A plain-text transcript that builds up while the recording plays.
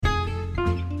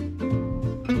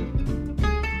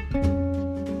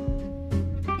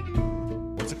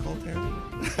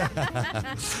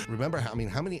Remember, how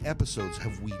many episodes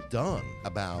have we done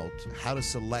about how to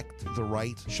select the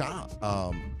right shop?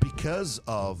 Because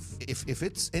of if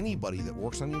it's anybody that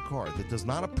works on your car that does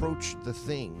not approach the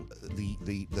thing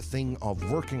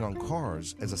of working on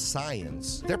cars as a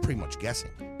science, they're pretty much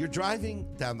guessing. You're driving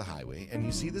down the highway and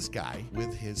you see this guy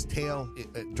with his tail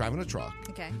driving a truck.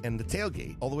 Okay. And the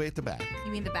tailgate all the way at the back.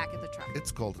 You mean the back of the truck?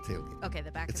 It's called a tailgate. Okay,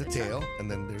 the back it's of the a tail, truck. and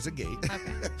then there's a gate.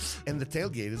 Okay. And the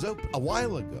tailgate is open. A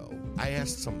while ago, I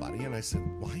asked somebody, and I said,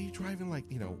 why are you driving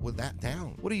with that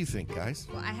down? What do you think, guys?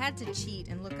 Well, I had to cheat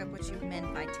and look up what you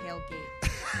meant by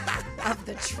tailgate of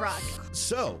the truck.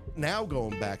 So, now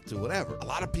going back to whatever, a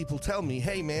lot of people tell me,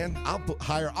 hey, man, I'll put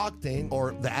higher octane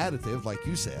or the additive, like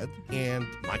you said, and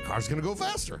my car's going to go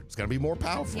faster. It's going to be more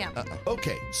powerful. Yeah.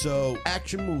 Okay, so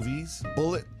action movies,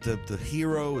 bullet, the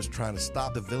hero is trying to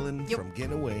stop the villain from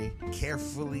getting away,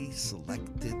 carefully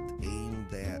selected,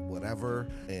 aimed at whatever,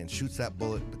 and shoots that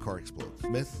bullet, the car explodes.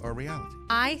 Myth or reality?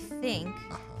 I think,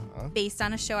 based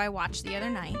on a show I watched the other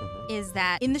night, is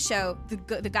that in the show,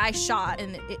 the guy shot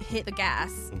and it hit the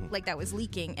gas like that was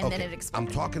leaking, and then it exploded.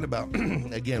 I'm talking about,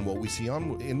 again, what we see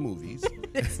in movies.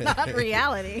 It's not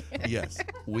reality. Yes.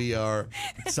 We are,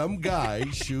 some guy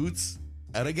shoots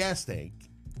at a gas tank.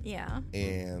 Yeah.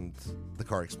 And the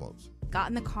car explodes. Got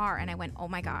in the car and I went, oh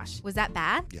my gosh. Was that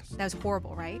bad? Yes. That was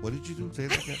horrible, right? What did you do? Say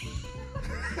it again.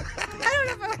 I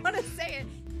don't know if I want to say it.